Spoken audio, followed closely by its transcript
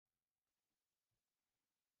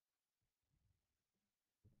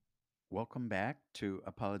Welcome back to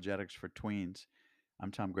Apologetics for Tweens.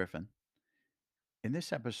 I'm Tom Griffin. In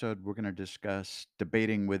this episode, we're going to discuss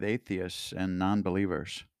debating with atheists and non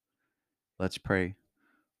believers. Let's pray.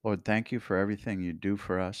 Lord, thank you for everything you do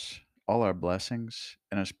for us, all our blessings,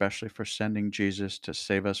 and especially for sending Jesus to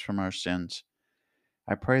save us from our sins.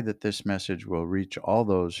 I pray that this message will reach all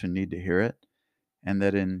those who need to hear it, and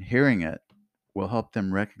that in hearing it, will help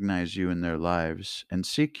them recognize you in their lives and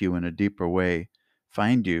seek you in a deeper way,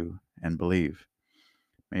 find you, and believe.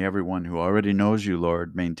 May everyone who already knows you,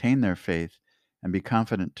 Lord, maintain their faith and be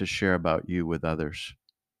confident to share about you with others.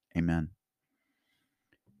 Amen.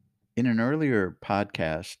 In an earlier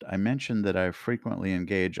podcast, I mentioned that I frequently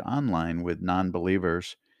engage online with non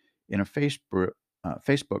believers in a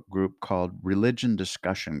Facebook group called Religion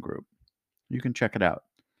Discussion Group. You can check it out.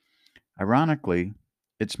 Ironically,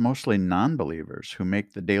 it's mostly non believers who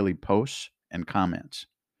make the daily posts and comments.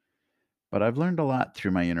 But I've learned a lot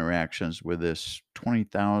through my interactions with this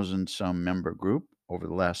 20,000 some member group over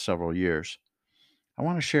the last several years. I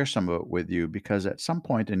want to share some of it with you because at some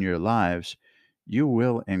point in your lives, you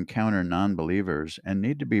will encounter non believers and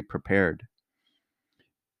need to be prepared.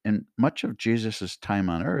 And much of Jesus' time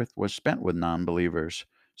on earth was spent with non believers,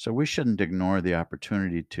 so we shouldn't ignore the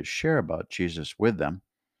opportunity to share about Jesus with them.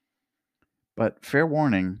 But fair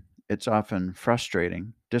warning, it's often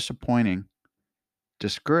frustrating, disappointing,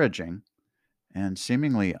 discouraging, and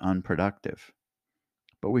seemingly unproductive.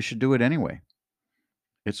 But we should do it anyway.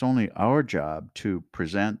 It's only our job to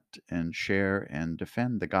present and share and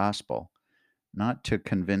defend the gospel, not to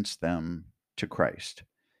convince them to Christ.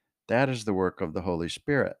 That is the work of the Holy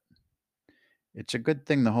Spirit. It's a good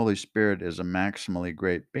thing the Holy Spirit is a maximally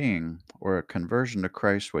great being, or a conversion to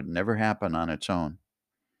Christ would never happen on its own.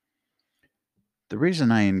 The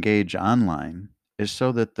reason I engage online is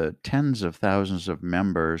so that the tens of thousands of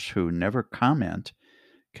members who never comment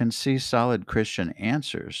can see solid Christian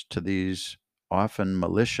answers to these often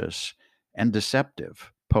malicious and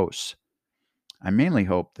deceptive posts. I mainly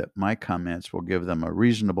hope that my comments will give them a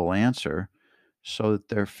reasonable answer so that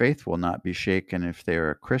their faith will not be shaken if they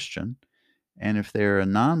are a Christian, and if they are a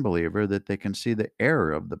non believer, that they can see the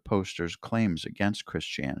error of the poster's claims against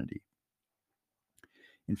Christianity.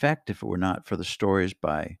 In fact, if it were not for the stories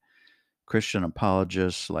by Christian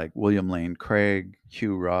apologists like William Lane Craig,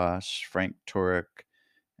 Hugh Ross, Frank Turek,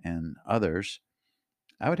 and others,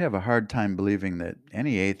 I would have a hard time believing that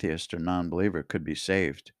any atheist or non believer could be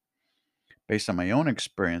saved. Based on my own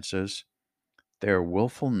experiences, they are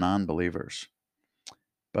willful non believers.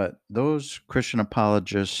 But those Christian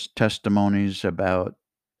apologists' testimonies about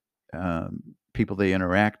people they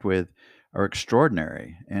interact with are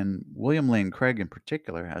extraordinary. And William Lane Craig, in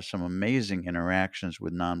particular, has some amazing interactions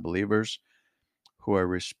with non believers who are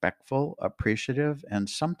respectful, appreciative, and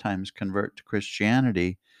sometimes convert to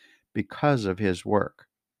Christianity because of his work.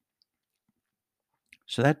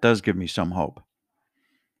 So that does give me some hope.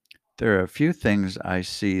 There are a few things I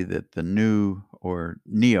see that the new or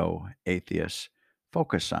neo atheists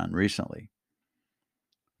focus on recently.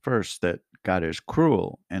 First, that God is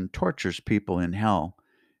cruel and tortures people in hell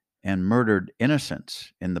and murdered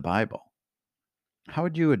innocents in the Bible. How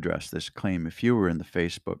would you address this claim if you were in the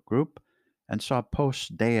Facebook group and saw posts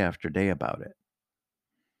day after day about it?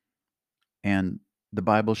 And the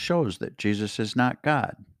Bible shows that Jesus is not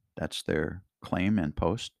God. That's their claim and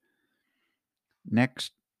post.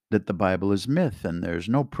 Next, that the Bible is myth and there's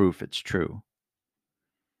no proof it's true.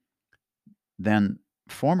 Then,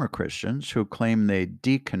 former Christians who claim they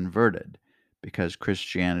deconverted because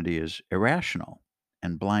Christianity is irrational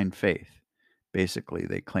and blind faith. Basically,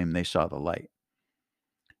 they claim they saw the light.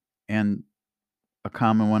 And a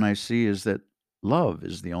common one I see is that love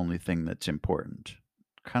is the only thing that's important.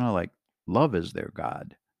 Kind of like love is their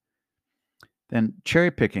God. Then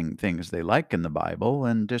cherry picking things they like in the Bible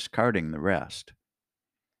and discarding the rest.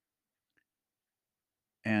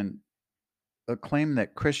 And a claim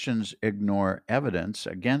that Christians ignore evidence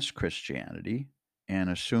against Christianity and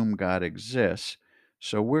assume God exists,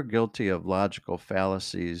 so we're guilty of logical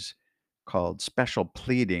fallacies called special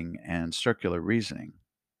pleading and circular reasoning.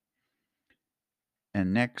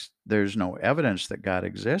 And next, there's no evidence that God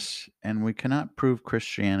exists, and we cannot prove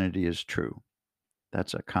Christianity is true.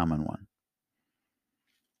 That's a common one.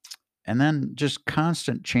 And then just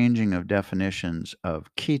constant changing of definitions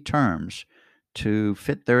of key terms to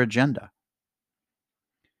fit their agenda.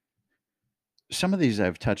 Some of these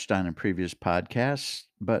I've touched on in previous podcasts,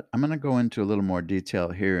 but I'm going to go into a little more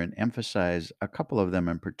detail here and emphasize a couple of them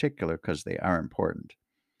in particular because they are important.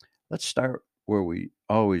 Let's start where we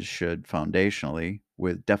always should foundationally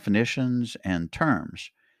with definitions and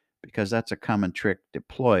terms, because that's a common trick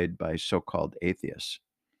deployed by so called atheists.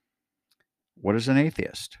 What is an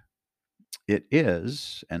atheist? It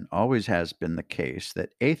is and always has been the case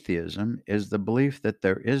that atheism is the belief that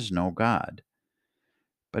there is no God,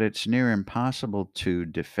 but it's near impossible to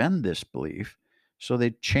defend this belief, so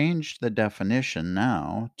they changed the definition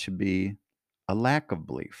now to be a lack of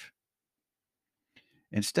belief.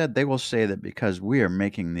 Instead, they will say that because we are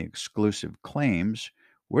making the exclusive claims,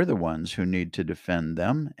 we're the ones who need to defend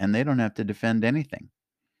them, and they don't have to defend anything.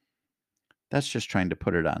 That's just trying to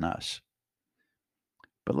put it on us.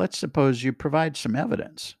 But let's suppose you provide some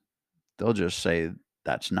evidence. They'll just say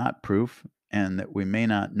that's not proof and that we may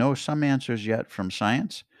not know some answers yet from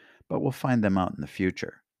science, but we'll find them out in the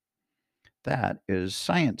future. That is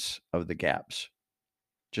science of the gaps.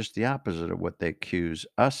 Just the opposite of what they accuse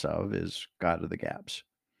us of is God of the gaps.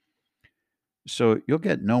 So you'll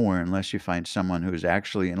get nowhere unless you find someone who is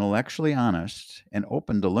actually intellectually honest and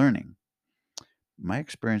open to learning. My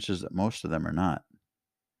experience is that most of them are not.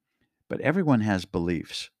 But everyone has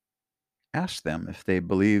beliefs. Ask them if they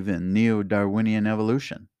believe in neo Darwinian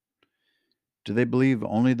evolution. Do they believe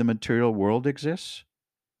only the material world exists?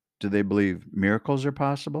 Do they believe miracles are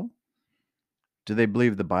possible? Do they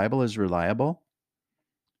believe the Bible is reliable?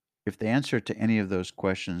 If the answer to any of those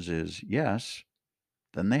questions is yes,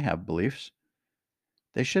 then they have beliefs.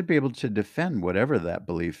 They should be able to defend whatever that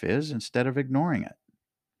belief is instead of ignoring it.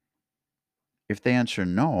 If they answer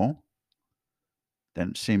no,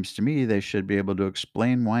 then it seems to me they should be able to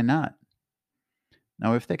explain why not.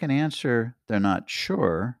 Now, if they can answer they're not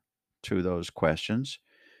sure to those questions,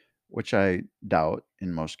 which I doubt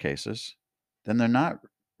in most cases, then they're not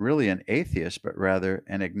really an atheist, but rather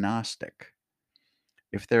an agnostic.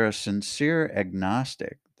 If they're a sincere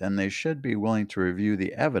agnostic, then they should be willing to review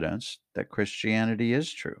the evidence that Christianity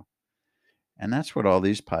is true. And that's what all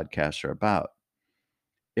these podcasts are about.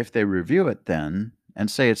 If they review it then and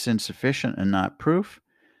say it's insufficient and not proof,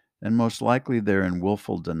 then most likely they're in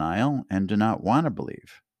willful denial and do not want to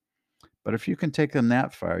believe. But if you can take them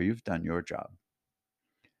that far, you've done your job.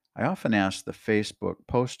 I often ask the Facebook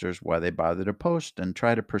posters why they bother to post and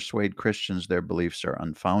try to persuade Christians their beliefs are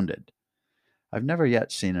unfounded. I've never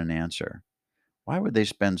yet seen an answer. Why would they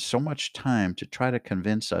spend so much time to try to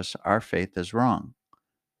convince us our faith is wrong?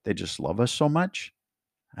 They just love us so much?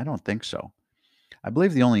 I don't think so. I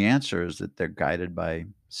believe the only answer is that they're guided by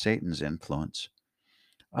Satan's influence.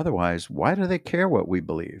 Otherwise, why do they care what we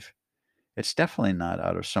believe? It's definitely not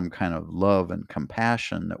out of some kind of love and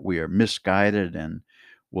compassion that we are misguided and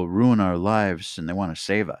will ruin our lives and they want to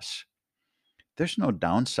save us. There's no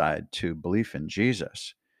downside to belief in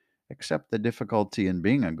Jesus, except the difficulty in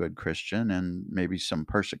being a good Christian and maybe some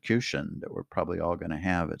persecution that we're probably all going to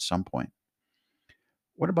have at some point.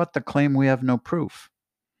 What about the claim we have no proof?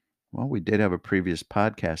 Well, we did have a previous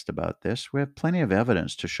podcast about this. We have plenty of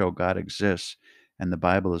evidence to show God exists and the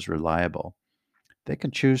Bible is reliable. They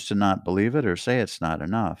can choose to not believe it or say it's not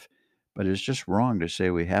enough, but it's just wrong to say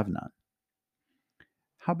we have none.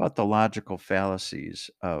 How about the logical fallacies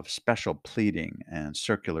of special pleading and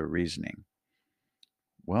circular reasoning?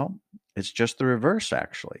 Well, it's just the reverse,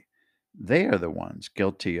 actually. They are the ones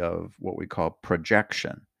guilty of what we call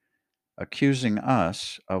projection, accusing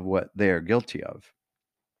us of what they are guilty of.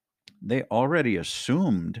 They already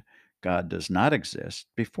assumed God does not exist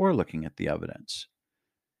before looking at the evidence.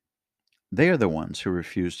 They are the ones who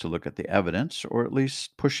refuse to look at the evidence, or at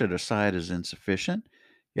least push it aside as insufficient,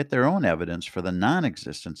 yet their own evidence for the non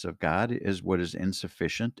existence of God is what is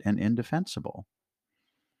insufficient and indefensible.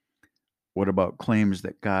 What about claims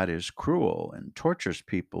that God is cruel and tortures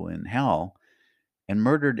people in hell and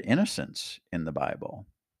murdered innocents in the Bible?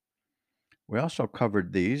 We also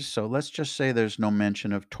covered these, so let's just say there's no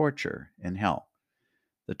mention of torture in hell.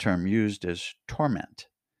 The term used is torment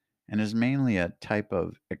and is mainly a type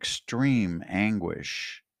of extreme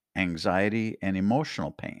anguish, anxiety, and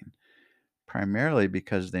emotional pain, primarily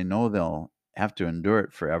because they know they'll have to endure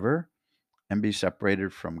it forever and be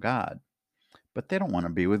separated from God. But they don't want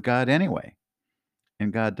to be with God anyway.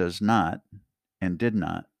 And God does not and did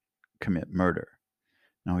not commit murder.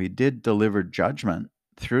 Now, he did deliver judgment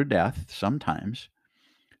through death sometimes.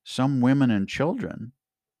 Some women and children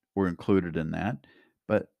were included in that,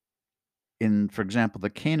 but in, for example, the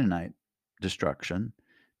Canaanite destruction,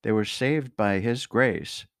 they were saved by his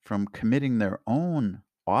grace from committing their own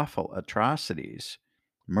awful atrocities,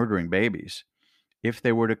 murdering babies, if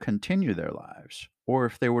they were to continue their lives or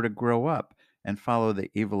if they were to grow up and follow the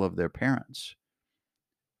evil of their parents.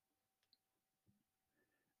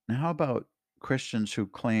 Now, how about Christians who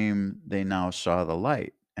claim they now saw the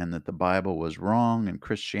light and that the Bible was wrong and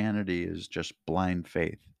Christianity is just blind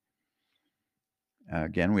faith?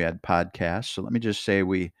 Again, we had podcasts, so let me just say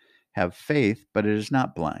we have faith, but it is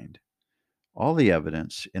not blind. All the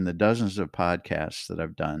evidence in the dozens of podcasts that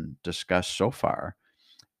I've done discussed so far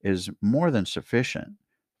is more than sufficient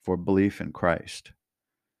for belief in Christ.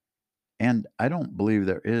 And I don't believe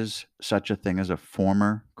there is such a thing as a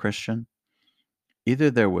former Christian.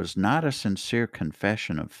 Either there was not a sincere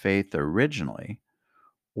confession of faith originally,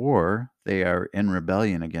 or they are in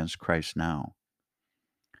rebellion against Christ now.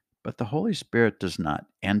 But the Holy Spirit does not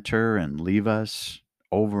enter and leave us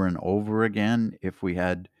over and over again if we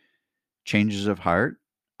had changes of heart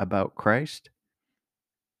about Christ.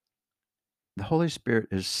 The Holy Spirit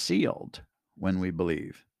is sealed when we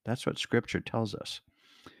believe. That's what Scripture tells us.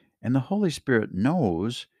 And the Holy Spirit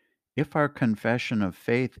knows if our confession of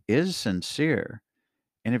faith is sincere,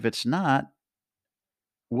 and if it's not,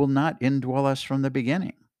 will not indwell us from the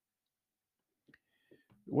beginning.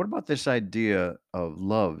 What about this idea of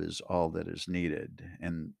love is all that is needed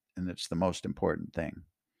and it's the most important thing?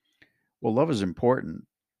 Well, love is important,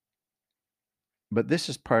 but this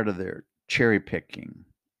is part of their cherry picking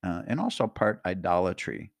and also part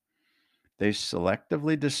idolatry. They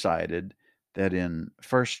selectively decided that in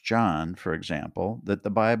First John, for example, that the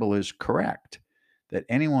Bible is correct, that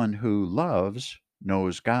anyone who loves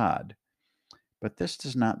knows God. But this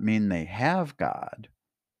does not mean they have God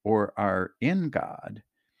or are in God.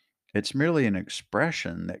 It's merely an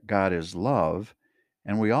expression that God is love,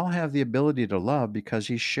 and we all have the ability to love because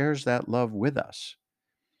He shares that love with us.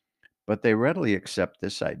 But they readily accept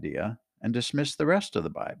this idea and dismiss the rest of the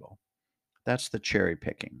Bible. That's the cherry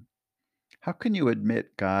picking. How can you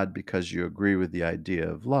admit God because you agree with the idea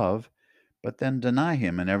of love, but then deny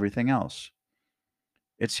Him in everything else?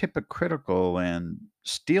 It's hypocritical and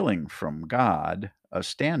stealing from God a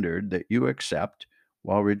standard that you accept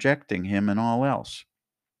while rejecting Him in all else.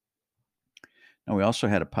 Now, we also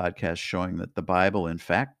had a podcast showing that the Bible, in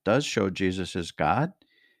fact, does show Jesus as God.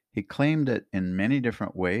 He claimed it in many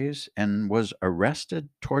different ways and was arrested,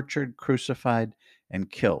 tortured, crucified, and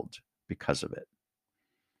killed because of it.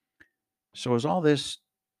 So, is all this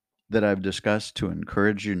that I've discussed to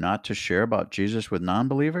encourage you not to share about Jesus with non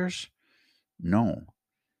believers? No.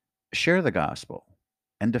 Share the gospel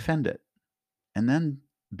and defend it, and then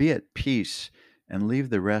be at peace and leave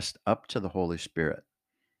the rest up to the Holy Spirit.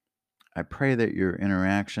 I pray that your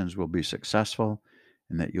interactions will be successful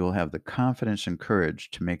and that you'll have the confidence and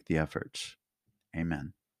courage to make the efforts.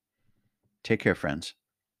 Amen. Take care, friends.